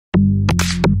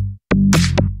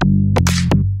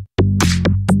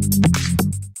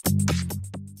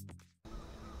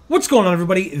What's going on,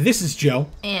 everybody? This is Joe.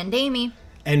 And Amy.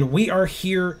 And we are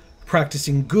here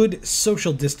practicing good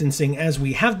social distancing as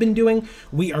we have been doing.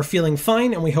 We are feeling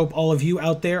fine, and we hope all of you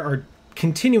out there are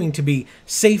continuing to be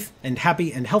safe and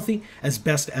happy and healthy as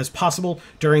best as possible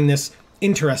during this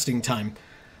interesting time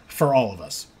for all of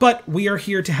us. But we are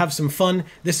here to have some fun.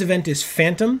 This event is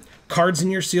Phantom. Cards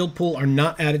in your sealed pool are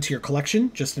not added to your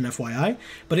collection, just an FYI.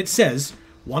 But it says,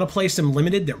 want to play some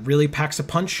limited that really packs a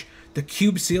punch? The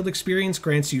Cube Sealed experience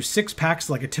grants you 6 packs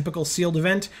like a typical sealed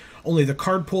event, only the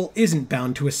card pool isn't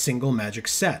bound to a single Magic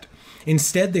set.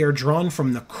 Instead, they are drawn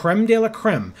from the creme de la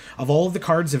creme of all of the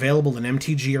cards available in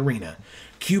MTG Arena.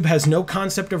 Cube has no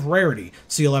concept of rarity,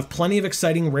 so you'll have plenty of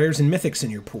exciting rares and mythics in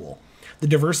your pool. The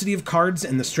diversity of cards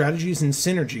and the strategies and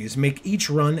synergies make each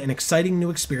run an exciting new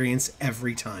experience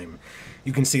every time.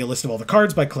 You can see a list of all the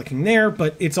cards by clicking there,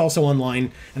 but it's also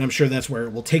online, and I'm sure that's where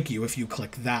it will take you if you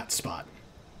click that spot.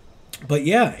 But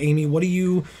yeah, Amy, what do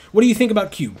you think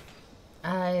about Cube?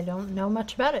 I don't know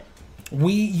much about it.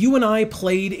 You and I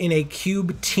played in a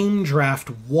Cube team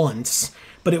draft once,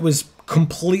 but it was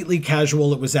completely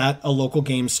casual. It was at a local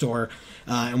game store,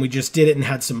 and we just did it and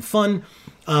had some fun.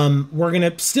 We're going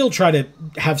to still try to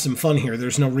have some fun here.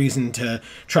 There's no reason to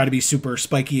try to be super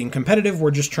spiky and competitive. We're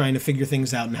just trying to figure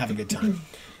things out and have a good time.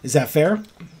 Is that fair?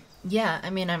 Yeah, I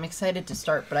mean, I'm excited to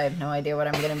start, but I have no idea what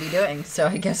I'm going to be doing, so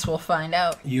I guess we'll find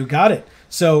out. You got it.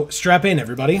 So strap in,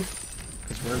 everybody,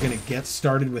 because we're going to get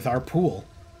started with our pool.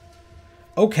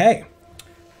 Okay.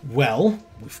 Well,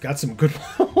 we've got some good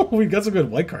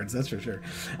white cards, that's for sure.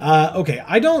 Okay,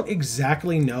 I don't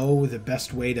exactly know the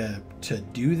best way to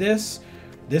do this.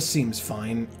 This seems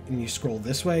fine. And you scroll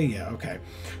this way? Yeah, okay.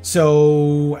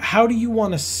 So how do you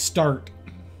want to start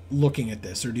looking at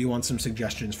this, or do you want some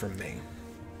suggestions from me?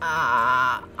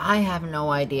 I have no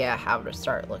idea how to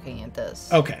start looking at this.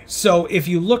 Okay, so if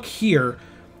you look here,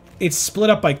 it's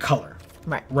split up by color.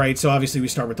 Right. Right, so obviously we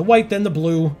start with the white, then the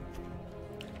blue.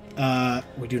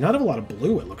 We do not have a lot of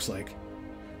blue, it looks like.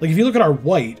 Like, if you look at our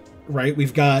white, right,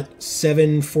 we've got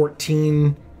 7,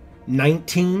 14,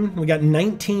 19. We got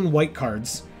 19 white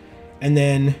cards, and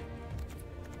then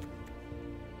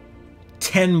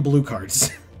 10 blue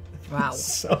cards. Wow.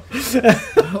 So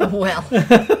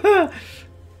Well.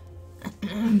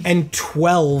 And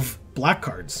 12 black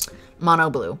cards. Mono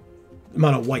blue.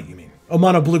 Mono white, you mean? Oh,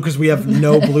 mono blue because we have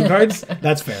no blue cards?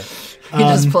 That's fair. You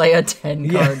just play a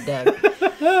 10-card deck.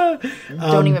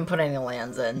 Don't even put any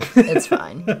lands in. It's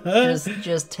fine.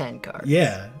 Just 10 cards.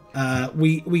 Yeah.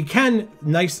 We can,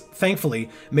 thankfully,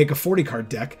 make a 40-card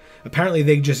deck. Apparently,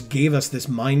 they just gave us this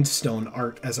Mind Stone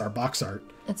art as our box art.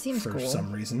 It seems cool. For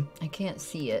some reason. I can't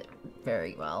see it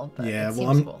very well, but yeah, it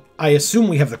seems cool. I assume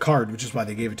we have the card, which is why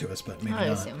they gave it to us, but maybe I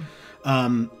not. assume.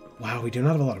 Wow, we do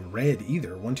not have a lot of red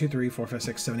either. 1, 2, 3, 4, 5,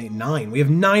 6, 7, 8, 9. We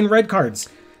have 9 red cards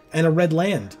and a red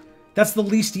land. That's the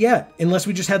least yet, unless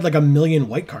we just had like a million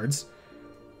white cards.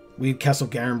 We had Castle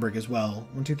Garenberg as well.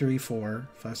 1, 2, 3, 4,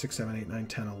 5, 6, 7, 8, 9,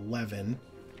 10, 11,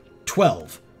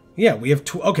 12. Yeah, we have...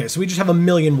 Okay, so we just have a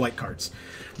million white cards,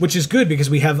 which is good because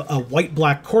we have a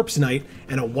white-black Corpse Knight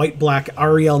and a white-black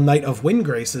Ariel Knight of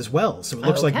Windgrace as well. So it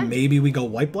looks like maybe we go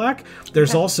white-black.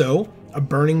 There's also a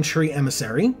Burning Tree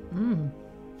Emissary.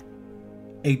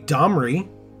 A Domri.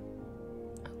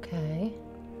 Okay.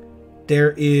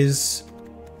 There is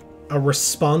a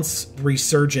Response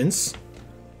Resurgence.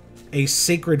 A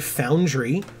Sacred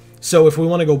Foundry. So if we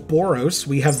want to go Boros,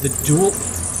 we have the dual...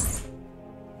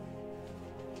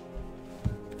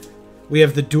 We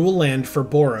have the dual land for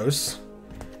Boros,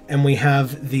 and we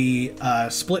have the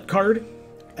split card,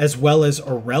 as well as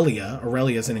Aurelia.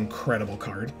 Aurelia is an incredible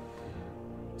card.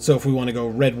 So if we want to go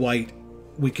red-white,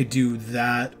 we could do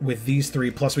that with these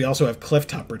 3. Plus, we also have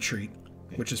Clifftop Retreat,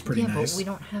 which is pretty nice. But we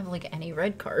don't have, like, any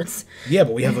red cards. Yeah,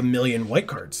 but we have a million white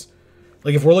cards.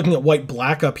 Like, if we're looking at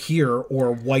white-black up here,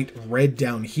 or white-red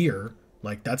down here,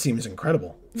 like, that seems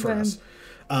incredible for us.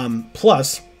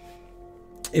 Plus,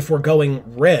 if we're going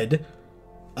red...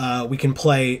 we can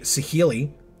play Saheeli,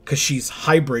 because she's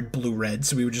hybrid blue-red,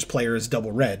 so we would just play her as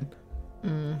double red.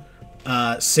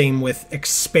 Same with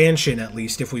Expansion, at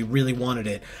least, if we really wanted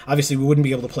it. Obviously, we wouldn't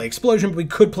be able to play Explosion, but we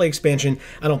could play Expansion.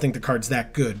 I don't think the card's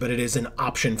that good, but it is an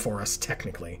option for us,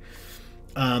 technically.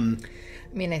 I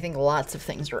mean, I think lots of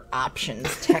things are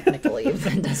options, technically.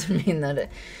 That doesn't mean that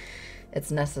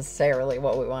it's necessarily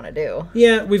what we want to do.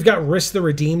 Yeah, we've got Risk the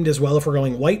Redeemed as well if we're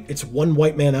going white. It's 1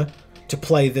 white mana to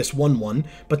play this 1/1,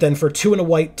 but then for 2 and a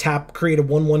white, tap, create a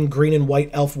 1/1 green and white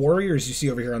elf warrior, as you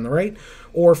see over here on the right,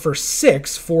 or for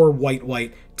 6, 4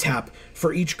 white, tap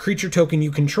for each creature token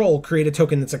you control, create a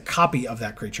token that's a copy of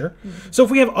that creature. So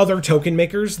if we have other token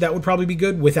makers, that would probably be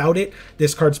good. Without it,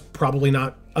 this card's probably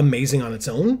not amazing on its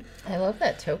own. I love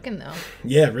that token, though.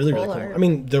 Yeah, really, really cool. Art. I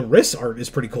mean, the Riss art is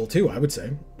pretty cool, too, I would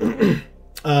say.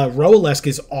 Roalesk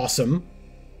is awesome.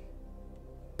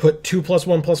 Put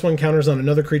 2+1/+1 counters on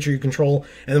another creature you control,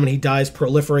 and then when he dies,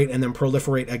 proliferate, and then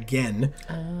proliferate again.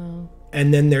 Oh.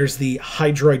 And then there's the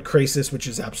Hydroid Krasis, which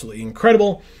is absolutely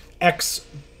incredible. X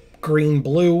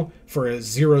green-blue for a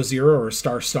 0/0 or a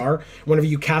star. Whenever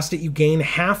you cast it, you gain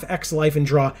half X life and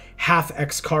draw half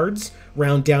X cards,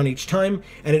 round down each time,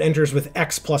 and it enters with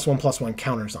X +1/+1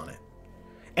 counters on it.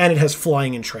 And it has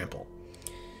flying and trample.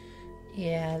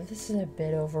 Yeah, this is a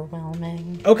bit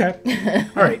overwhelming. Okay.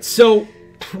 All right, so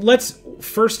let's,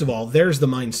 first of all, there's the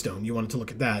Mind Stone. You wanted to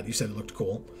look at that. You said it looked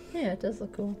cool. Yeah, it does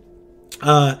look cool.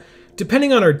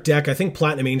 Depending on our deck, I think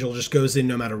Platinum Angel just goes in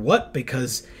no matter what,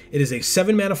 because it is a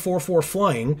 7-mana 4/4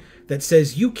 flying that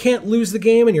says you can't lose the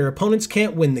game and your opponents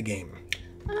can't win the game.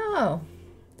 Oh,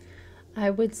 I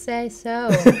would say so.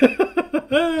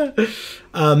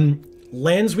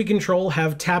 Lands we control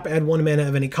have tap, add 1 mana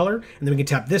of any color, and then we can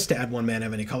tap this to add 1 mana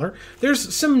of any color.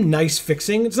 There's some nice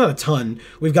fixing. It's not a ton.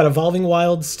 We've got Evolving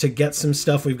Wilds to get some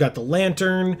stuff. We've got the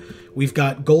Lantern. We've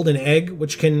got Golden Egg,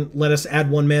 which can let us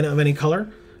add 1 mana of any color.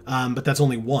 But that's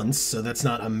only once, so that's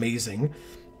not amazing.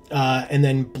 And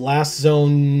then Blast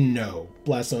Zone, no.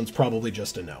 Blast Zone's probably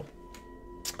just a no.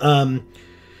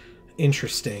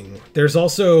 Interesting. There's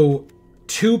also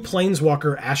 2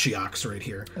 Planeswalker Ashioks right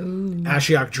here. Ooh.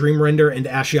 Ashiok Dreamrender and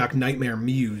Ashiok Nightmare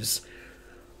Muse.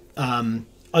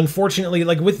 Unfortunately,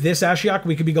 like with this Ashiok,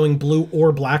 we could be going blue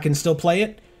or black and still play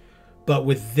it. But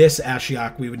with this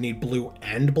Ashiok, we would need blue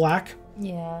and black.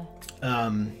 Yeah.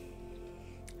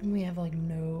 We have, like,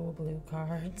 no blue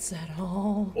cards at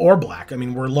all. Or black. I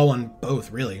mean, we're low on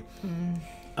both, really.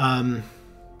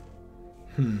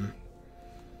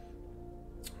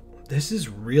 This is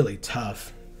really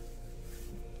tough.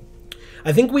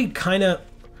 I think we kind of...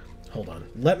 Hold on.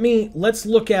 Let's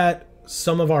look at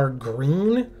some of our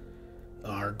green.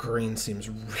 Our green seems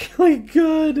really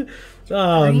good.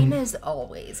 Green is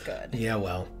always good. Yeah,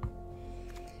 well.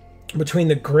 Between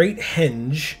the Great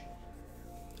Henge...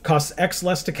 Costs X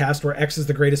less to cast, where X is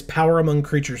the greatest power among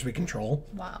creatures we control.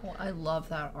 Wow, I love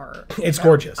that art. It's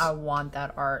gorgeous. I want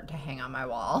that art to hang on my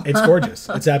wall. It's gorgeous.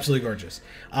 It's absolutely gorgeous.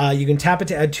 You can tap it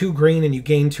to add 2 green and you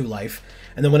gain 2 life.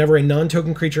 And then whenever a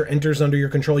non-token creature enters under your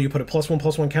control, you put a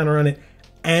 +1/+1 counter on it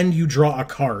and you draw a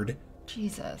card.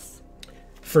 Jesus.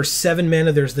 For 7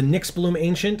 mana, there's the Nyxbloom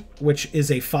Ancient, which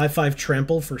is a 5/5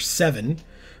 trample for 7.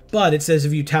 But it says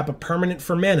if you tap a permanent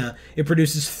for mana, it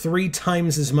produces 3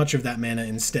 times as much of that mana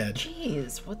instead.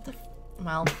 Jeez, what the...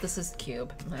 Well, this is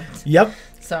cube. Yep.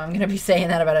 So I'm going to be saying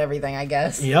that about everything, I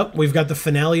guess. Yep. We've got the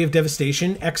Finale of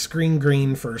Devastation, X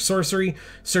green for sorcery.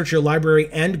 Search your library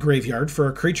and graveyard for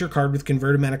a creature card with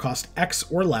converted mana cost X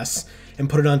or less and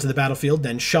put it onto the battlefield,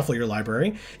 then shuffle your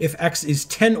library. If X is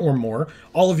 10 or more,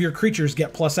 all of your creatures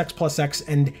get +X/+X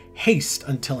and haste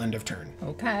until end of turn.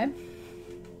 Okay.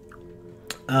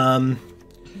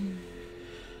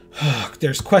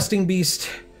 There's Questing Beast,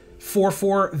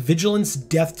 4/4, Vigilance,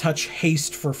 Death Touch,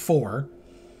 Haste for 4.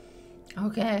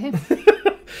 Okay.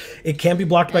 It can be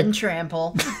blocked by... And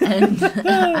trample. And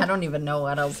I don't even know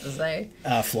what else to say.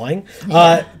 Flying.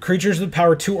 Yeah. Creatures with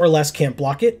power 2 or less can't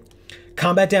block it.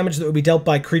 Combat damage that would be dealt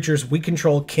by creatures we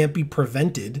control can't be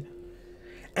prevented.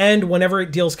 And whenever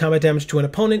it deals combat damage to an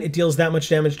opponent, it deals that much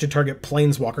damage to target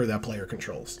planeswalker that player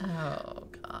controls. Oh,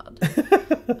 God.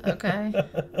 Okay.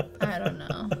 I don't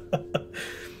know.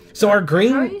 So our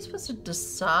green... How are you supposed to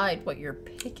decide what you're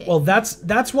picking? Well,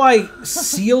 that's why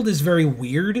sealed is very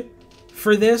weird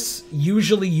for this.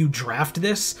 Usually you draft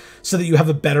this so that you have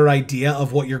a better idea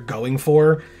of what you're going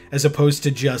for, as opposed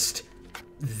to just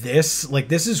this. Like,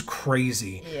 this is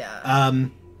crazy. Yeah.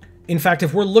 In fact,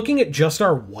 if we're looking at just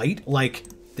our white, like,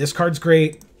 this card's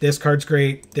great, this card's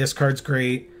great, this card's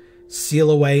great, Seal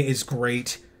Away is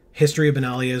great, History of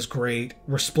Benalia is great,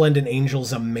 Resplendent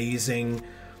Angel's amazing,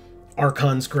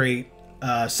 Archon's great,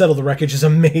 Settle the Wreckage is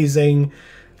amazing,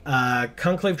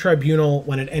 Conclave Tribunal,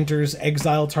 when it enters,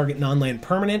 exile target non-land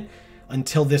permanent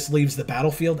until this leaves the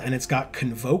battlefield, and it's got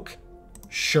Convoke.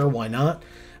 Sure, why not?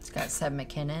 It's got Seb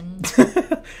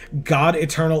McKinnon. God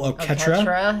Eternal Oketra.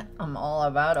 Oketra. I'm all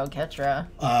about Oketra.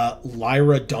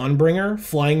 Lyra Dawnbringer.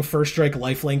 Flying first strike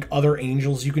lifelink. Other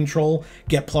angels you control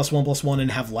get +1/+1 and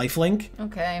have lifelink.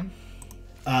 Okay.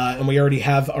 And we already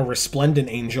have a Resplendent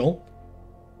Angel.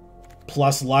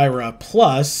 Plus Lyra.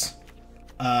 Plus...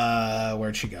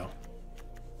 where'd she go?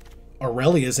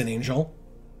 Aurelia's an angel.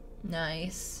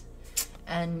 Nice.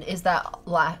 And is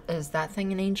that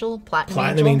thing an angel?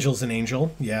 Platinum Angel's an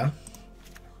angel, yeah.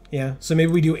 Yeah, so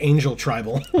maybe we do Angel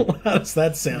Tribal. How does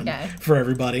that sound for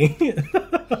everybody? Do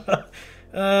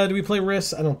we play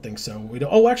Riss? I don't think so. We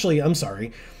don't. Oh, actually, I'm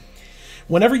sorry.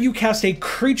 Whenever you cast a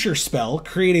creature spell,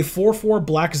 create a 4/4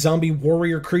 black zombie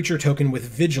warrior creature token with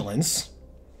vigilance.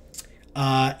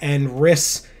 And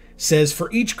Riss says, for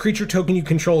each creature token you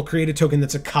control, create a token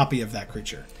that's a copy of that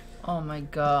creature. Oh my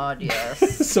god,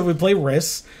 yes. So we play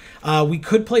Riss. We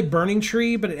could play Burning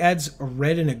Tree, but it adds a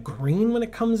red and a green when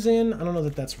it comes in. I don't know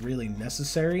that that's really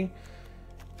necessary.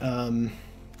 We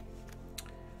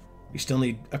still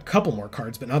need a couple more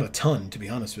cards, but not a ton, to be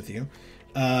honest with you.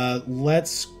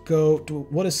 Let's go to...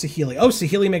 What is Saheeli? Oh,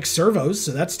 Saheeli makes servos,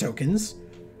 so that's tokens.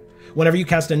 Whenever you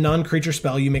cast a non-creature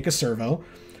spell, you make a servo.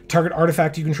 Target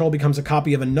artifact you control becomes a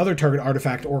copy of another target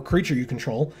artifact or creature you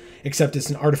control, except it's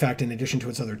an artifact in addition to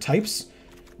its other types.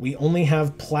 We only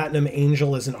have Platinum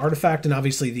Angel as an artifact, and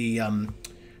obviously the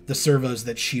servos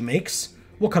that she makes.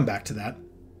 We'll come back to that.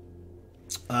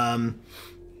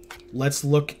 Let's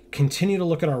continue to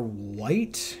look at our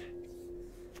white.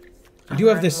 We do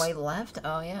have this white left.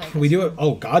 Oh yeah. We do it.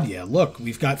 Oh god, yeah. Look,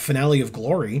 we've got Finale of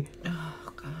Glory. Oh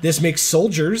god. This makes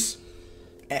soldiers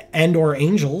and/or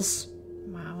angels.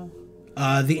 Wow.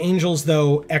 The angels,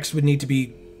 though, X would need to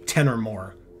be 10 or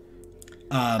more.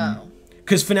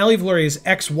 Because Finale of Glory is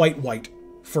X white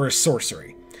for a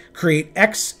sorcery. Create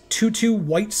X 2/2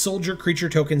 white soldier creature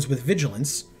tokens with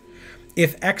vigilance.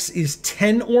 If X is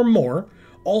 10 or more,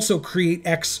 also create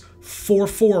X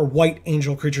 4/4 white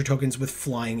angel creature tokens with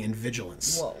flying and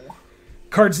vigilance. Whoa.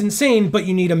 Card's insane, but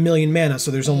you need 1,000,000 mana,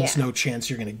 so there's almost no chance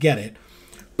you're going to get it.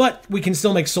 But we can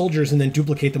still make soldiers and then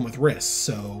duplicate them with Riss,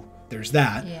 so there's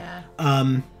that.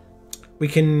 Yeah. We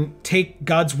can take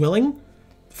God's Willing.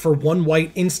 For 1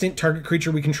 white instant, target creature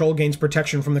we control gains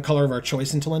protection from the color of our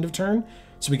choice until end of turn.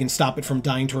 So we can stop it from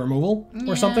dying to removal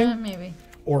or something. Maybe.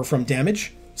 Or from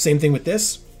damage. Same thing with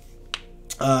this.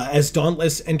 As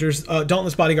Dauntless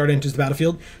Bodyguard enters the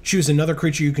battlefield, choose another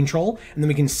creature you control, and then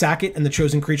we can sack it, and the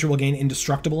chosen creature will gain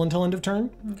indestructible until end of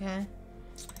turn. Okay.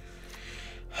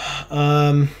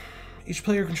 Each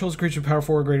player controls a creature with power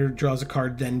 4 or greater, draws a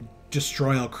card, then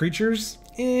destroy all creatures.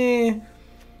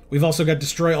 We've also got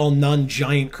destroy all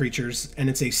non-giant creatures, and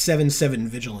it's a 7/7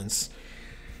 vigilance.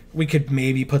 We could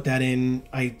maybe put that in.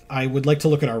 I would like to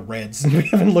look at our reds. We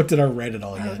haven't looked at our red at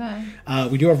all yet. Okay.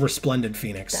 We do have Resplendent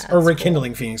Phoenix, or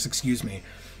Rekindling Phoenix, excuse me,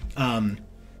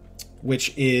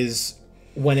 which is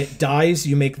when it dies,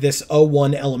 you make this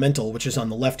 0/1 elemental, which is on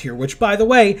the left here, which, by the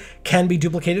way, can be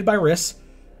duplicated by Riss.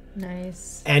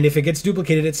 Nice. And if it gets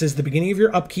duplicated, it says the beginning of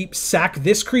your upkeep, sack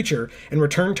this creature and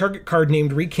return target card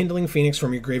named Rekindling Phoenix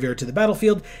from your graveyard to the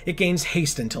battlefield. It gains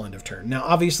haste until end of turn. Now,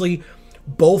 obviously,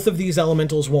 both of these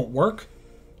elementals won't work.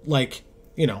 Like,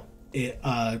 you know,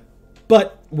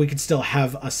 but we could still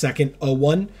have a second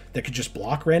 0/1 that could just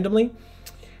block randomly.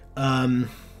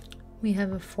 We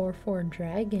have a 4/4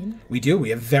 dragon. We do. We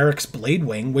have Varric's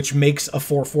Bladewing, which makes a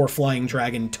 4/4 flying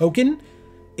dragon token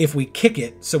if we kick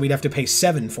it, so we'd have to pay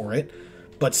 7 for it.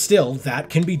 But still, that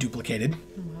can be duplicated.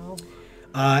 Wow.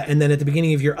 And then at the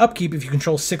beginning of your upkeep, if you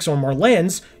control 6 or more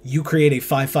lands, you create a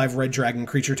 5/5 red dragon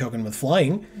creature token with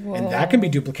flying. Whoa. And that can be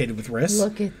duplicated with Riss.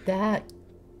 Look at that.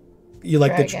 You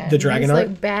like the dragon art?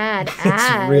 It's like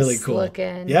badass. It's really cool.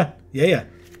 Looking. Yeah.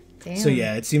 Damn. So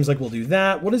yeah, it seems like we'll do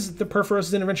that. What is the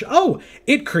Perforos's Intervention? Oh,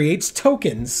 it creates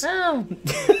tokens. Oh.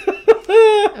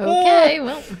 Okay,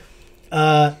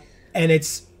 well. And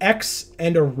it's X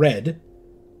and a red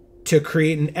to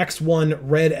create an X1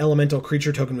 red elemental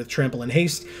creature token with trample and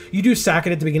haste. You do sack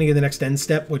it at the beginning of the next end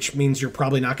step, which means you're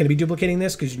probably not going to be duplicating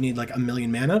this because you need like 1,000,000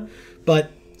 mana.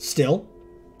 But still,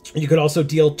 you could also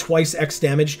deal twice X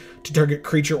damage to target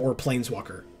creature or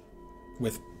planeswalker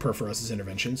with Perforos's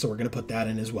Intervention, so we're going to put that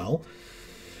in as well.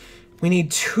 We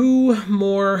need 2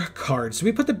 more cards. Do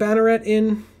we put the Banneret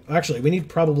in? Actually, we need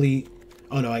probably...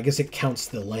 Oh no, I guess it counts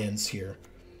the lands here.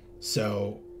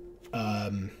 So,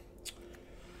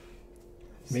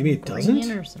 maybe it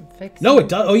doesn't? Or some fixing? No, it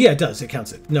does. Oh yeah, it does. It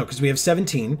counts it. No, because we have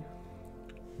 17.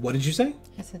 What did you say?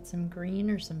 I said some green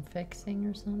or some fixing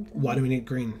or something. Why do we need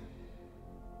green?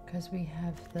 Because we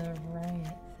have the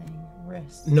riot thing,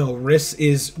 Riss. No, Riss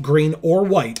is green or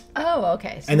white. Oh,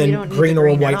 okay. So and then we don't need green the or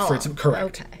green white at all. for its...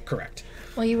 Correct. Okay. Correct.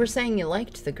 Well, you were saying you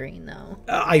liked the green, though.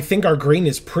 I think our green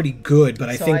is pretty good, but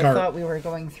I think I thought we were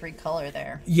going 3 color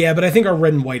there. Yeah, but I think our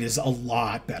red and white is a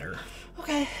lot better.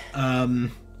 Okay.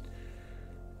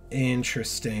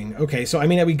 Interesting. Okay, so I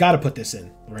mean, we got to put this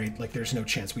in, right? Like, there's no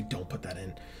chance we don't put that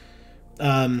in.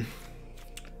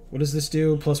 What does this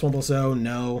do? +1/+0?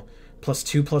 No.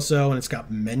 +2/+0, and it's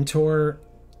got Mentor.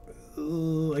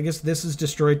 I guess this is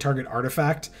destroy target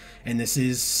artifact, and this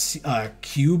is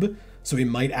cube, so we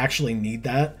might actually need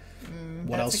that.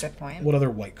 What that's else? a good point. What other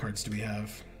white cards do we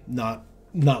have? Not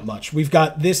much. We've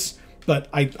got this, but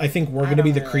I think we're going to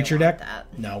be the really creature want deck.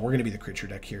 that. No, we're going to be the creature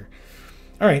deck here.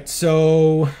 All right,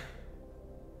 so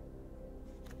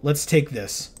let's take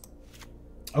this.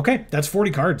 Okay, that's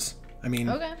 40 cards. I mean,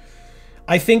 Okay.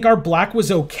 I think our black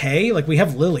was okay. Like, we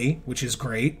have Lily, which is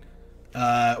great.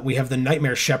 We have the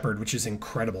Nightmare Shepherd, which is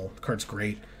incredible. The card's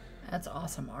great. That's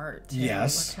awesome art, too.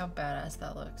 Yes. Look how badass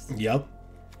that looks. Yep.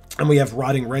 And we have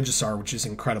Rotting Regisar, which is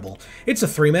incredible. It's a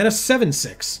 3-mana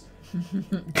 7/6.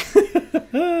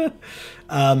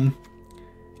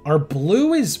 Our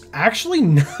blue is actually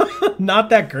not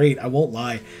that great, I won't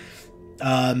lie.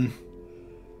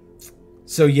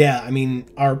 So yeah, I mean,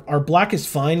 our black is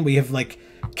fine. We have like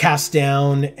Cast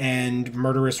Down and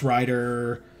Murderous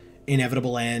Rider,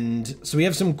 Inevitable End. So we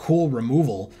have some cool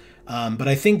removal. But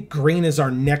I think green is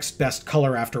our next best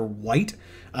color after white.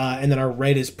 And then our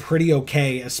red is pretty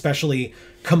okay, especially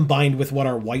combined with what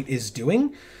our white is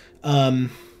doing. I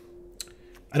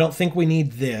don't think we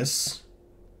need this.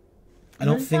 I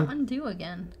don't think... What does that one do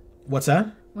again? What's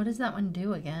that? What does that one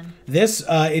do again? This,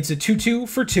 it's a 2/2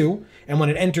 for 2, and when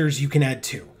it enters, you can add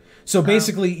 2. So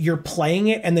basically, you're playing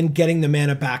it and then getting the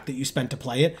mana back that you spent to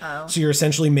play it. Oh. So you're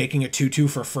essentially making a 2/2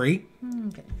 for free.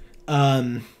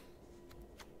 Okay.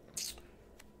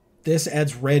 This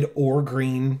adds red or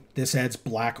green. This adds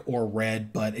black or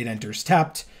red, but it enters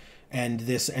tapped. And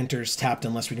this enters tapped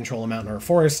unless we control a mountain or a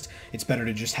forest. It's better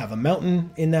to just have a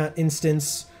mountain in that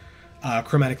instance.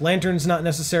 Chromatic Lantern's not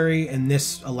necessary, and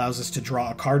this allows us to draw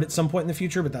a card at some point in the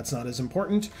future, but that's not as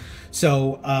important.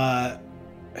 So,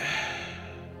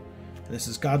 this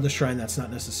is Godless Shrine. That's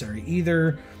not necessary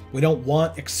either. We don't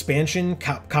want expansion,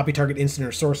 copy target instant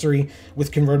or sorcery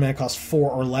with converted mana cost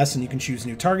 4 or less, and you can choose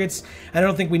new targets. And I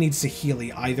don't think we need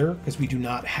Saheeli either, because we do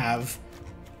not have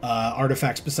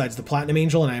artifacts besides the Platinum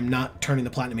Angel, and I'm not turning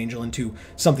the Platinum Angel into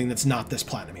something that's not this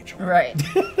Platinum Angel. Right.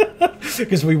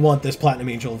 Because we want this Platinum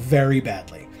Angel very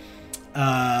badly.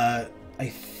 I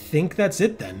think that's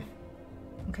it then.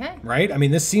 Okay. Right? I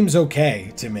mean, this seems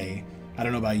okay to me. I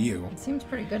don't know about you. It seems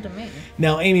pretty good to me.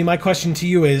 Now, Amy, my question to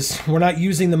you is, we're not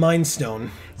using the Mind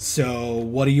Stone, so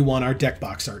what do you want our deck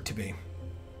box art to be?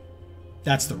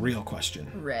 That's the real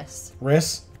question. Riss.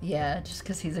 Riss? Yeah, just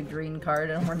because he's a green card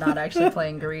and we're not actually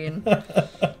playing green. All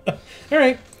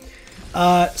right.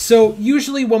 So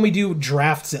usually when we do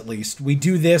drafts, at least, we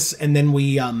do this and then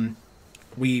we go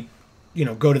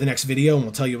to the next video and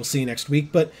we'll see you next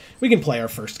week, but we can play our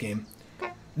first game.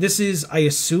 This is, I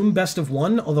assume, best of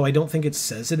 1, although I don't think it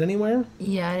says it anywhere.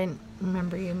 Yeah, I didn't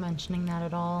remember you mentioning that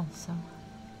at all, so...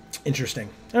 Interesting.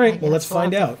 All right, well, let's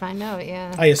find out. Find out,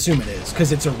 yeah. I assume it is,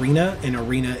 because it's Arena, and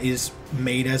Arena is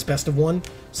made as best of 1,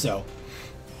 so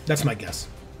that's my guess.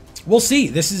 We'll see.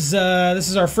 This is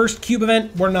our first Cube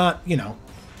event. We're not,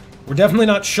 we're definitely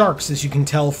not sharks, as you can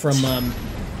tell from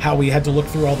how we had to look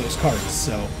through all those cards,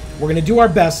 so we're going to do our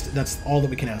best. That's all that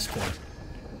we can ask for.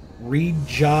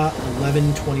 Reja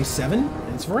 1127,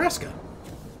 and it's Vraska.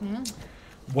 Yeah.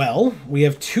 Well, we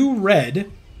have 2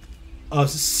 red, a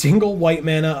single white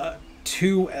mana,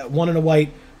 1 and a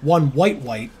white, 1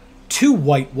 white, 2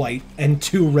 white, and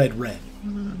 2 red.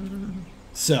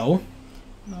 So,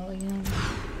 Mulligan.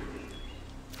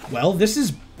 well, this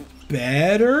is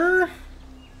better.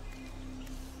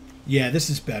 Yeah, this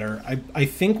is better. I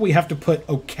think we have to put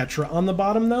Oketra on the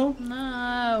bottom, though.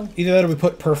 No. Either that or we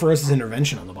put Perforos's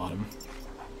Intervention on the bottom.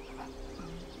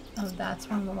 Oh, that's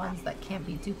one of the ones that can't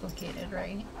be duplicated,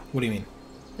 right? What do you mean?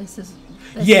 This is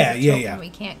Yeah, a yeah, token yeah. we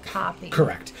can't copy.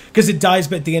 Correct. Because it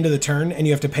dies at the end of the turn, and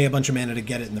you have to pay a bunch of mana to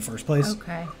get it in the first place.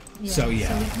 Okay. Yeah. So, yeah.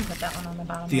 So we can put that one on the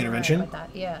bottom. The I'm alright intervention? with that.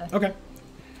 Yeah. Okay.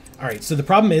 All right, so the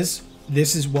problem is,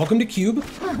 this is Welcome to Cube.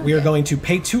 We are going to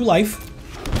pay 2 life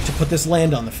to put this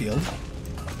land on the field,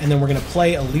 and then we're going to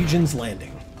play a Legion's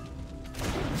Landing.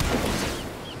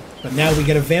 But now we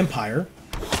get a Vampire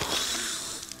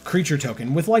creature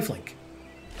token with lifelink.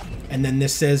 And then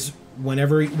this says,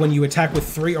 when you attack with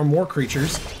 3 or more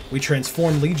creatures, we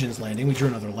transform Legion's Landing. We drew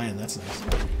another land, that's nice.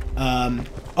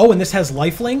 Oh, and this has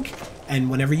lifelink, and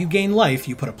whenever you gain life,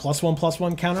 you put a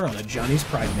 +1/+1 counter on a Johnny's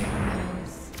Pride Mate.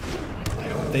 I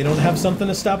hope they don't have something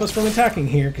to stop us from attacking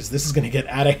here, because this is going to get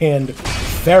out of hand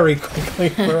very quickly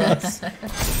for us.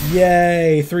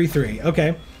 Yay, 3/3.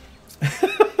 Okay.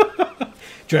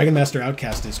 Dragon Master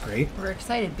Outcast is great. We're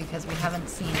excited because we haven't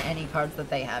seen any cards that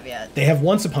they have yet. They have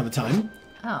Once Upon a Time.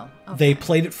 Oh, okay. They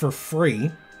played it for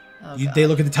free. Oh, They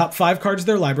look at the top 5 cards of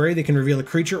their library. They can reveal a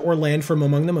creature or land from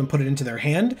among them and put it into their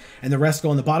hand, and the rest go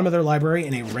on the bottom of their library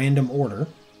in a random order.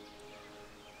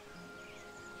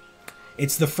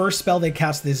 It's the first spell they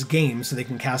cast this game, so they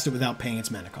can cast it without paying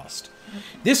its mana cost.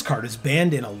 This card is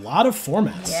banned in a lot of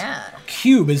formats. Yeah.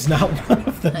 Cube is not one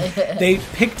of them. They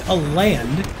picked a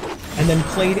land and then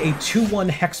played a 2/1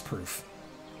 hexproof.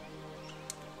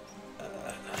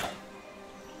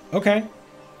 Okay.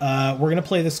 We're going to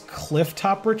play this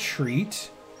Clifftop Retreat.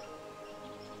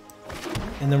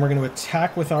 And then we're going to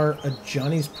attack with our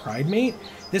Ajani's Pridemate.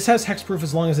 This has hexproof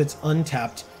as long as it's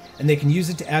untapped, and they can use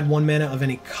it to add 1 mana of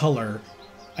any color.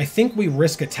 I think we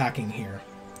risk attacking here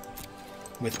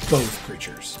with both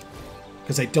creatures,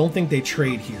 because I don't think they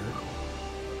trade here.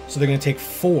 So they're going to take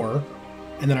 4,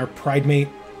 and then our Pridemate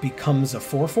becomes a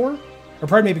 4/4? Our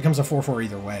Pridemate becomes a 4/4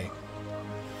 either way.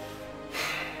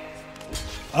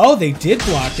 Oh, they did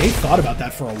block. They thought about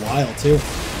that for a while, too.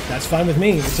 That's fine with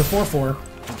me. It's a 4/4.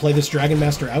 We'll play this Dragon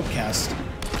Master Outcast.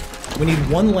 We need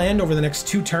 1 land over the next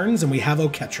 2 turns, and we have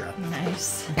Oketra.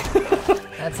 Nice.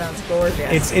 That sounds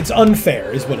gorgeous. It's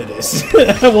unfair, is what it is.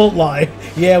 I won't lie.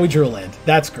 Yeah, we drew a land.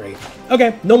 That's great.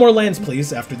 Okay, no more lands,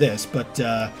 please, after this, but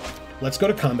let's go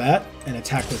to combat and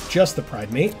attack with just the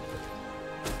Pridemate.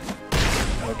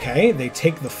 Okay, they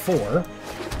take the 4.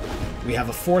 We have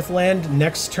a 4th land.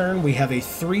 Next turn, we have a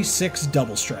 3/6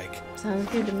 double strike. Sounds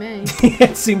good to me.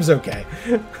 It seems okay.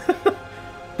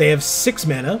 They have 6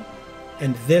 mana,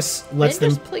 and this lets them...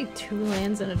 just play 2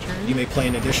 lands in a turn? You may play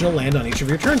an additional land on each of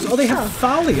your turns. Oh, they have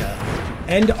Thalia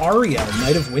and Ariel,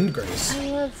 Knight of Windgrace. I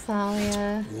love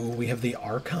Thalia. Ooh, we have the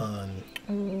Archon.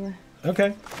 Ooh.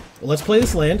 Okay. Well, let's play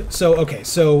this land.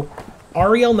 So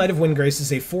Ariel, Knight of Windgrace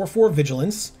is a 4/4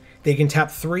 Vigilance. They can tap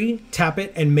 3, tap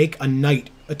it, and make a Knight,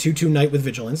 a 2/2 Knight with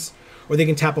Vigilance. Or they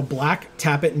can tap a black,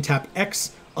 tap it, and tap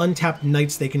X untapped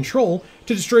Knights they control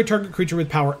to destroy target creature with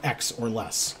power X or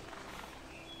less.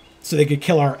 So they could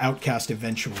kill our Outcast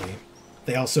eventually.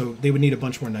 They would need a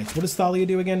bunch more Knights. What does Thalia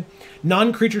do again?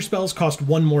 Non-creature spells cost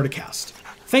 1 more to cast.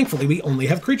 Thankfully, we only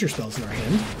have creature spells in our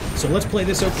hand, so let's play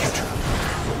this Oketra.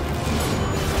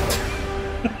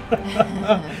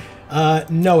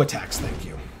 No attacks, thank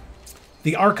you.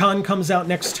 The Archon comes out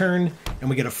next turn, and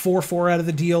we get a 4/4 out of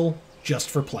the deal just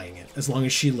for playing it, as long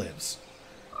as she lives.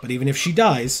 But even if she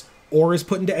dies, or is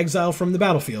put into exile from the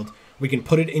battlefield, we can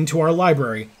put it into our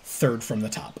library, 3rd from the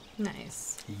top.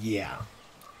 Nice. Yeah.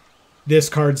 This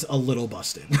card's a little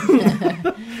busted.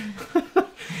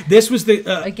 This was the...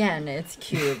 Again, it's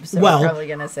cube, so well, we're probably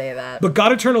going to say that. But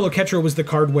God Eternal Oketra was the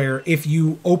card where if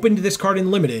you opened this card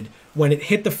in Limited, when it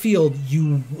hit the field,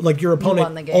 your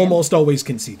opponent almost always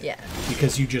conceded. Yeah.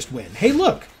 Because you just win. Hey,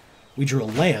 look! We drew a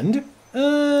land.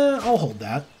 I'll hold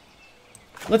that.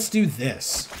 Let's do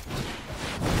this.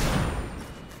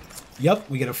 Yep,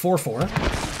 we get a 4/4.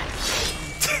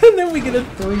 And then we get a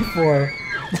 3/4.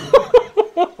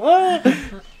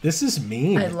 This is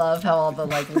mean. I love how all the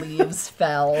leaves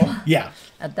fell. Yeah.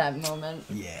 At that moment.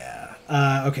 Yeah.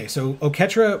 Okay, so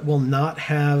Oketra will not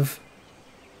have...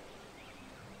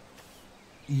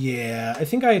 Yeah, I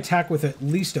think I attack with at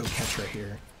least Oketra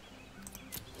here.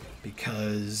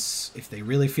 Because if they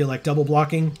really feel like double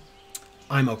blocking,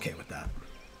 I'm okay with that.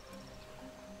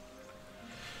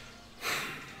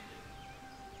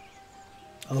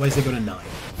 Otherwise, they go to 9.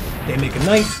 They make a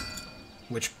Knight,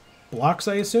 which blocks,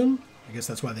 I assume. I guess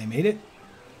that's why they made it.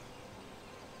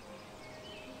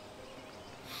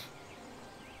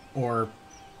 Or...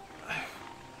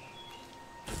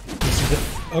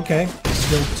 Okay,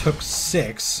 still took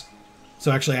 6.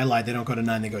 So actually, I lied. They don't go to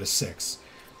 9, they go to 6.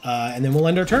 And then we'll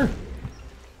end our turn.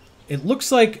 It looks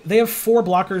like they have 4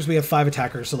 blockers, we have 5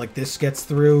 attackers, so this gets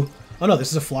through. Oh no,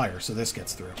 this is a flyer, so this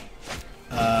gets through.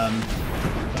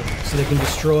 Okay, so they can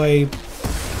destroy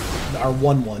our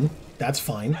 1/1. That's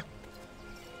fine.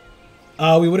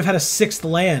 We would have had a 6th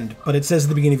land, but it says at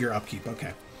the beginning of your upkeep.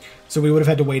 Okay. So we would have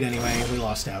had to wait anyway. We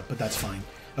lost out, but that's fine.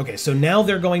 Okay, so now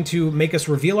they're going to make us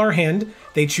reveal our hand.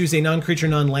 They choose a non-creature,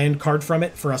 non-land card from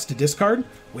it for us to discard.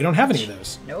 We don't have any of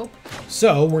those. Nope.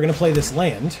 So we're going to play this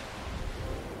land.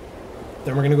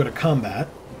 Then we're going to go to combat.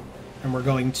 And we're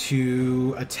going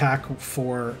to attack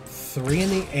for 3 in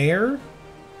the air.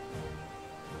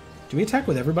 Do we attack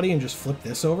with everybody and just flip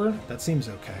this over? That seems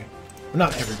okay. Well,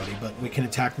 not everybody, but we can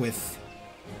attack with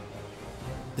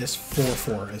this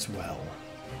 4/4 as well.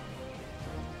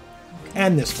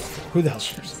 And this 4/4. Who the hell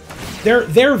cares?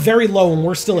 They're very low and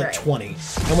we're still at 20.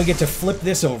 And we get to flip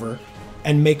this over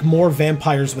and make more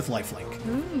vampires with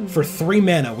lifelink. For 3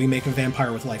 mana, we make a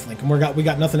vampire with lifelink. And we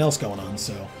got nothing else going on,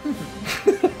 so...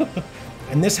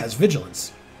 And this has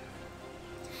vigilance.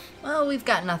 Well, we've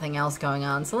got nothing else going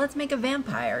on, so let's make a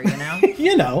vampire, you know?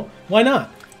 You know, why not?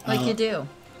 Like you do.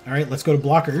 All right, let's go to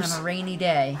blockers. On a rainy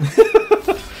day.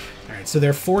 All right, so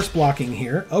they're force blocking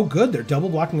here. Oh, good, they're double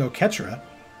blocking Oketra.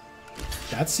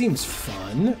 That seems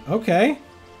fun. Okay.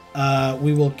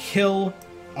 We will kill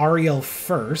Ariel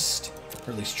first,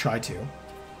 or at least try to.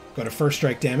 Go to first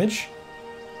strike damage.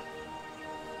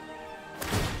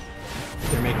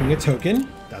 They're making a token.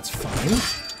 That's fine.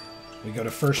 We go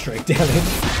to first strike damage.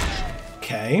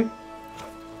 Okay.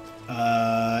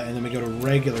 And then we go to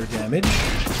regular damage.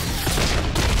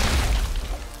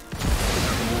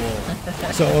 Cool.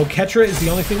 So Oketra is the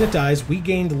only thing that dies. We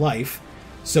gained life.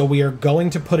 So we are going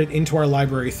to put it into our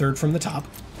library third from the top.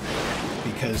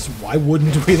 Because why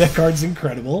wouldn't we? That card's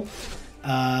incredible.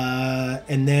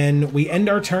 And then we end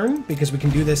our turn because we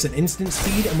can do this at instant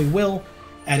speed, and we will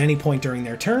at any point during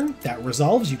their turn. That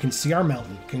resolves. You can see our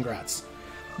mountain. Congrats.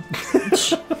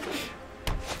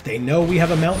 They know we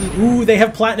have a mountain. Ooh, they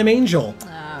have Platinum Angel.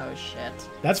 Oh, shit.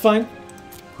 That's fine.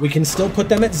 We can still put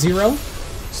them at 0,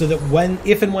 so that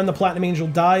if and when the Platinum Angel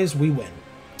dies, we win.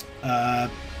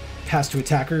 Pass to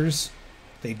attackers.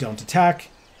 They don't attack.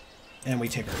 And we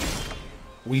take our turn.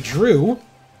 We drew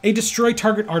a Destroy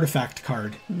Target Artifact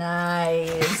card.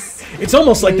 Nice. It's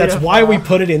almost like that's why we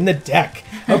put it in the deck.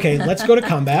 Okay, let's go to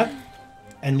combat.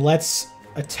 And let's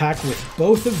attack with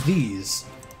both of these.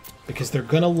 Because they're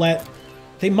going to let...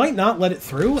 They might not let it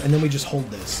through, and then we just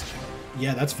hold this.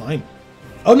 Yeah, that's fine.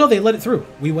 Oh, no, they let it through.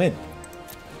 We win.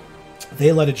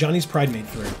 They let a Johnny's Pride Mate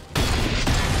through.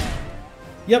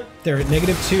 Yep, they're at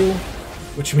 -2,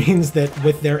 which means that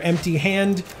with their empty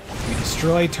hand, we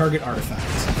destroy target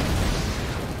artifacts.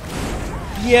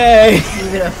 Yay!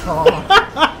 Beautiful.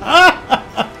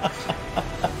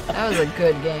 That was a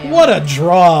good game. What a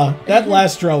draw! That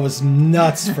last draw was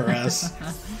nuts for us.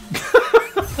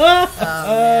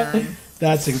 Oh, man.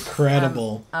 That's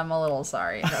incredible. I'm a little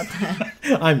sorry about that.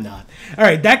 I'm not. All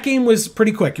right, that game was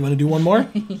pretty quick. You want to do one more?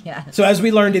 Yes. So as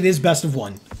we learned, it is best of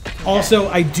 1. Also,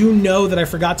 I do know that I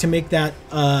forgot to make that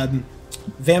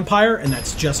vampire, and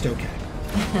that's just okay.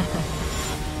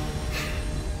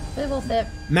 Bibble sip.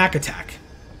 Mac Attack.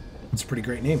 It's a pretty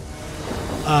great name.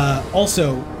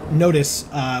 Also, notice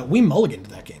we mulliganed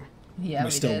that game. Yeah, we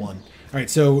still did. won. All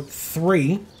right, so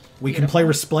 3. We can play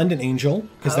Resplendent Angel,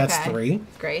 because that's 3.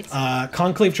 Great.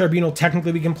 Conclave Tribunal,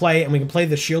 technically we can play, and we can play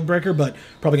the Shield Breaker, but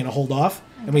probably going to hold off.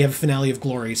 Okay. And we have Finale of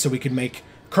Glory, so we could make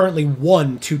currently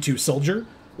 1 2/2 Soldier,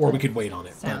 or we could wait on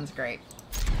it. Sounds great.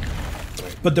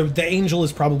 But the Angel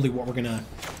is probably what we're going to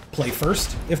play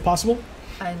first, if possible.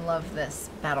 I love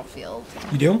this battlefield.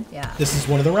 You do? Yeah. This is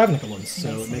one of the Ravnica ones, so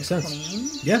Nice it makes and sense. Clean.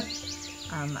 Yeah.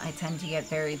 I tend to get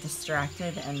very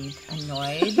distracted and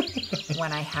annoyed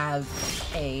when I have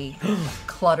a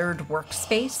cluttered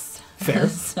workspace. Fair.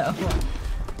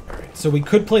 So we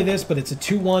could play this, but it's a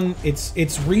 2/1.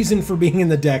 Its reason for being in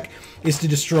the deck is to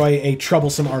destroy a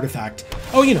troublesome artifact.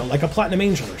 Oh, you know, like a Platinum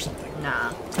Angel or something. Nah.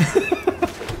 All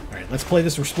right, let's play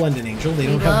this Resplendent Angel. They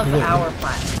We don't have love Gluten. our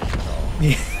Platinum Angel.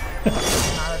 Yeah.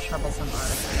 Not a troublesome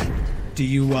artifact. Did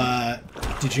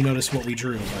you notice what we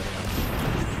drew, by the way?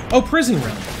 Oh, Prison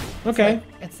Realm. Okay.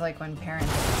 It's like when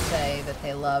parents say that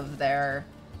they love their,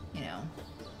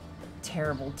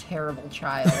 terrible, terrible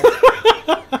child.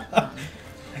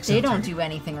 They don't do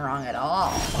anything wrong at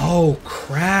all. Oh,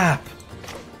 crap.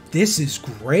 This is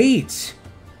great.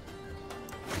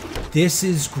 This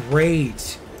is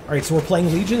great. All right, so we're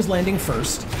playing Legion's Landing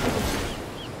first.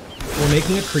 We're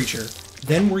making a creature.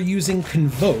 Then we're using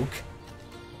Convoke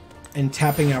and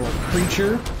tapping our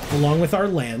creature along with our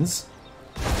lands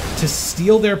to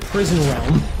steal their Prison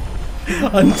Realm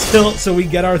so we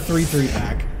get our 3/3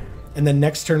 back. And then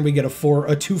next turn we get a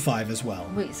 2/5 as well.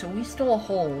 Wait, so we stole a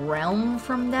whole realm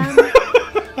from them?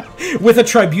 With a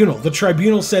tribunal. The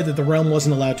tribunal said that the realm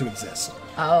wasn't allowed to exist.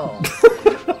 Oh.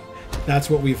 That's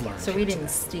what we've learned. So we didn't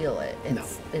steal it. No.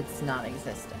 It's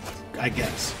non-existent. I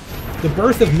guess. The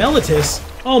Birth of Meletis.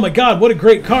 Oh my god, what a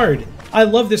great card. I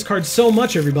love this card so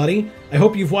much, everybody. I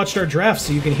hope you've watched our draft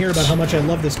so you can hear about how much I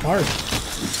love this card.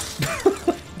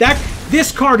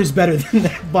 This card is better than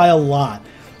that by a lot.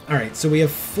 Alright, so we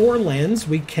have 4 lands.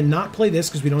 We cannot play this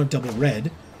because we don't have double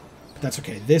red. But that's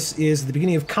okay. This is the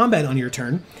beginning of combat on your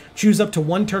turn. Choose up to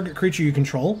 1 target creature you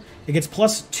control. It gets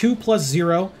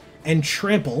 +2/+0 and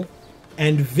trample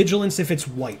and vigilance if it's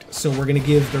white. So we're going to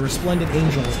give the Resplendent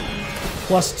Angel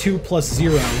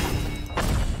 +2/+0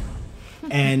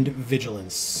 and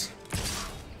vigilance.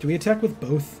 Do we attack with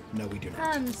both? No, we do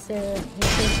not. I'm sick.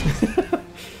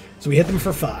 So we hit them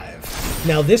for 5.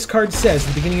 Now this card says,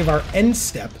 at the beginning of our end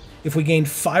step, if we gain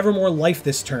 5 or more life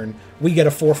this turn, we get a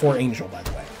 4/4 Angel, by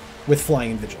the way, with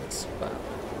Flying and Vigilance.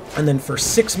 And then for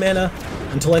 6 mana,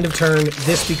 until end of turn,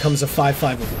 this becomes a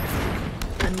 5/5 with life.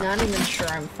 I'm not even sure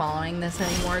I'm following this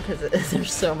anymore because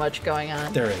there's so much going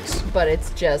on. There is. But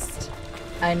it's just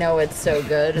I know it's so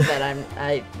good that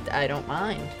I don't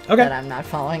mind that I'm not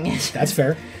following it. That's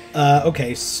fair.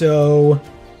 Okay, so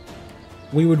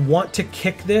we would want to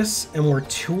kick this, and we're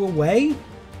 2 away.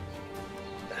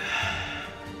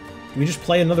 Do we just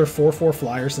play another 4/4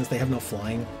 flyer since they have no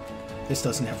flying? This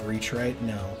doesn't have reach, right?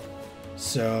 No.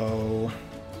 So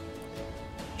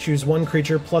choose 1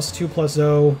 creature,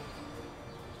 +2/+0.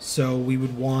 So we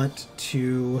would want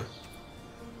to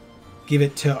give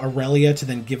it to Aurelia to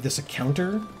then give this a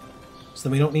counter. So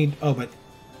then we don't need... Oh, but...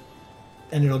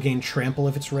 And it'll gain Trample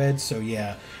if it's red, so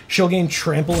yeah. She'll gain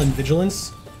Trample and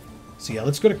Vigilance. So yeah,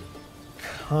 let's go to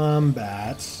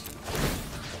combat.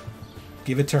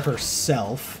 Give it to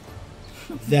herself.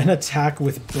 Then attack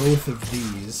with both of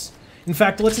these. In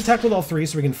fact, let's attack with all 3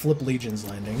 so we can flip Legion's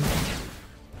Landing.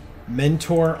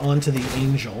 Mentor onto the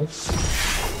Angel.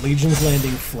 Legion's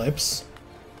Landing flips.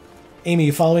 Amy,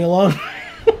 you following along?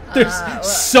 There's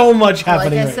so much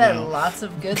happening right now. Like I said, lots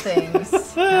of good things.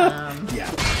 Yeah.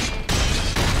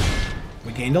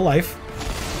 We gained a life.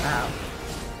 Wow.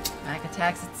 Mac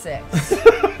attacks at 6.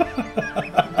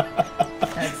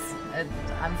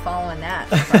 I'm following that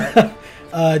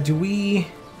part. Do we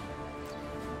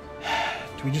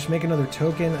just make another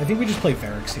token? I think we just play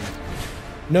Varix here.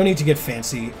 No need to get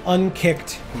fancy.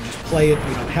 Unkicked. We just play it.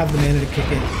 We don't have the mana to kick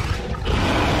it.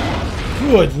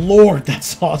 Good lord,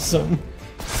 that's awesome.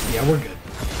 Yeah, we're good.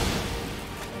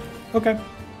 Okay.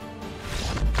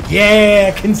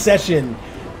 Yeah, concession.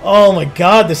 Oh my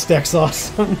god, this deck's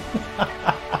awesome.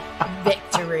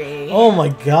 Victory. Oh my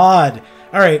god.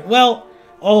 Alright, well,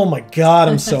 oh my god,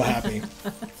 I'm so happy.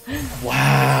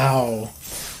 Wow.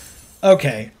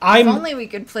 Okay, If only we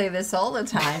could play this all the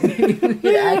time. Maybe we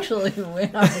could actually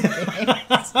win our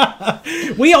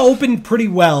games. We opened pretty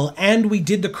well, and we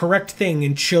did the correct thing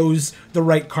and chose the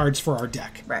right cards for our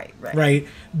deck. Right.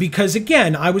 Because,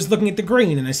 again, I was looking at the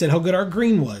green, and I said how good our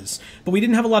green was. But we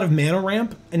didn't have a lot of mana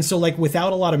ramp, and so, like,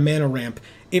 without a lot of mana ramp,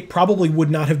 it probably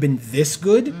would not have been this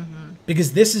good. Mm-hmm.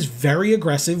 Because this is very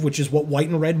aggressive, which is what white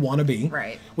and red want to be.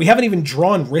 Right. We haven't even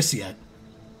drawn Riss yet.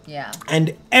 Yeah.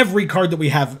 And every card that we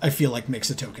have, I feel like,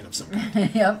 makes a token of some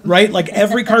kind. Yep. Right? Like,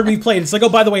 every card we've played, it's like, oh,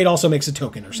 by the way, it also makes a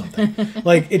token or something.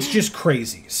 Like, it's just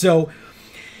crazy. So,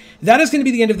 that is going to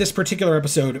be the end of this particular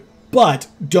episode. But,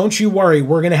 don't you worry,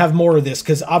 we're going to have more of this,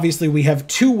 because obviously we have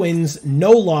 2 wins,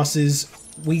 no losses.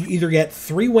 We either get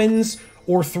 3 wins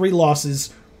or 3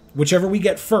 losses. Whichever we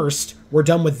get first, we're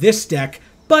done with this deck.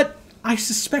 But I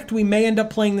suspect we may end up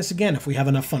playing this again if we have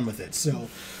enough fun with it. So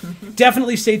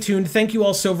definitely stay tuned. Thank you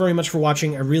all so very much for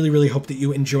watching. I really, really hope that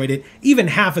you enjoyed it, even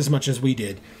half as much as we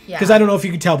did. Because I don't know if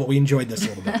you could tell, but we enjoyed this a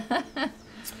little bit.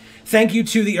 Thank you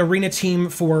to the Arena team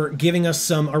for giving us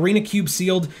some Arena Cube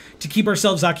sealed to keep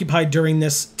ourselves occupied during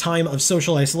this time of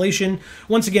social isolation.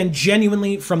 Once again,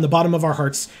 genuinely, from the bottom of our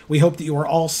hearts, we hope that you are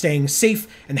all staying safe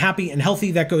and happy and healthy.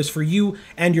 That goes for you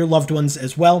and your loved ones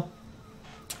as well.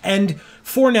 And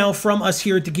for now, from us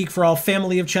here at the Geek for All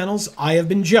family of channels, I have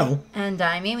been Joe. And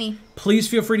I'm Amy. Please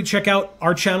feel free to check out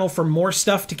our channel for more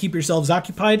stuff to keep yourselves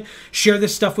occupied. Share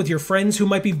this stuff with your friends who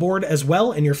might be bored as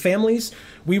well, and your families.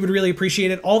 We would really appreciate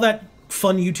it. All that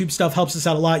fun YouTube stuff helps us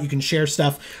out a lot. You can share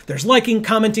stuff. There's liking,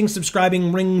 commenting,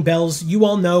 subscribing, ringing bells. You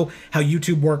all know how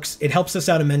YouTube works. It helps us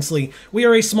out immensely. We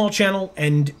are a small channel,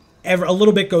 and a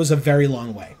little bit goes a very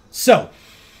long way. So,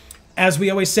 as we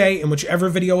always say, in whichever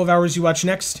video of ours you watch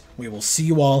next, we will see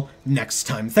you all next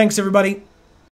time. Thanks, everybody.